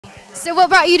So what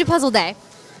brought you to Puzzle Day?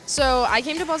 So I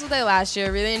came to Puzzle Day last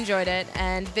year, really enjoyed it,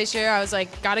 and this year I was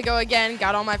like, gotta go again,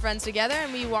 got all my friends together,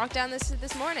 and we walked down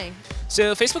this morning.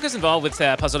 So Facebook is involved with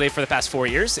Puzzle Day for the past 4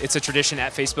 years. It's a tradition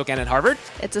at Facebook and at Harvard.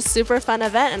 It's a super fun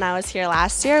event, and I was here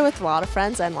last year with a lot of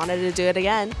friends and wanted to do it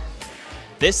again.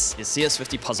 This is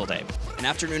CS50 Puzzle Day, an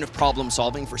afternoon of problem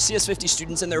solving for CS50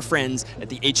 students and their friends at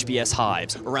the HBS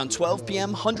Hives. Around 12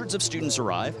 p.m., hundreds of students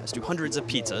arrive, as do hundreds of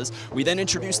pizzas. We then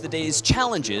introduce the day's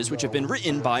challenges, which have been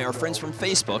written by our friends from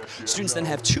Facebook. Students then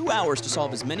have 2 hours to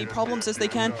solve as many problems as they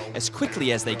can, as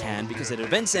quickly as they can, because at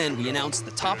event's end, we announce the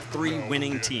top 3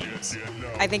 winning teams.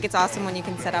 I think it's awesome when you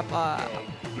can set up a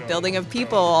building of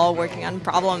people all working on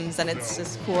problems, and it's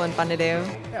just cool and fun to do.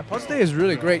 Yeah, Puzzle Day is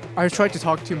really great. I tried to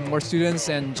talk to more students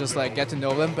and just like get to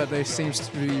know them, but they seem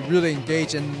to be really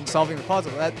engaged in solving the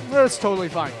puzzle. That's totally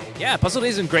fine. Yeah, Puzzle Day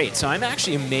has been great. So I'm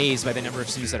actually amazed by the number of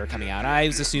students that are coming out. I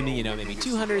was assuming, maybe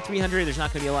 200, 300. There's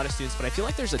not going to be a lot of students, but I feel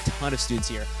like there's a ton of students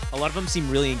here. A lot of them seem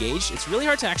really engaged. It's really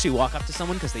hard to actually walk up to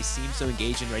someone because they seem so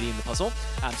engaged and ready in the puzzle.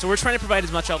 So we're trying to provide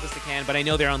as much help as they can, but I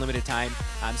know they're on limited time,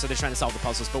 so they're trying to solve the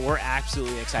puzzles. But we're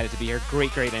absolutely excited to be here.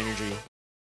 Great energy.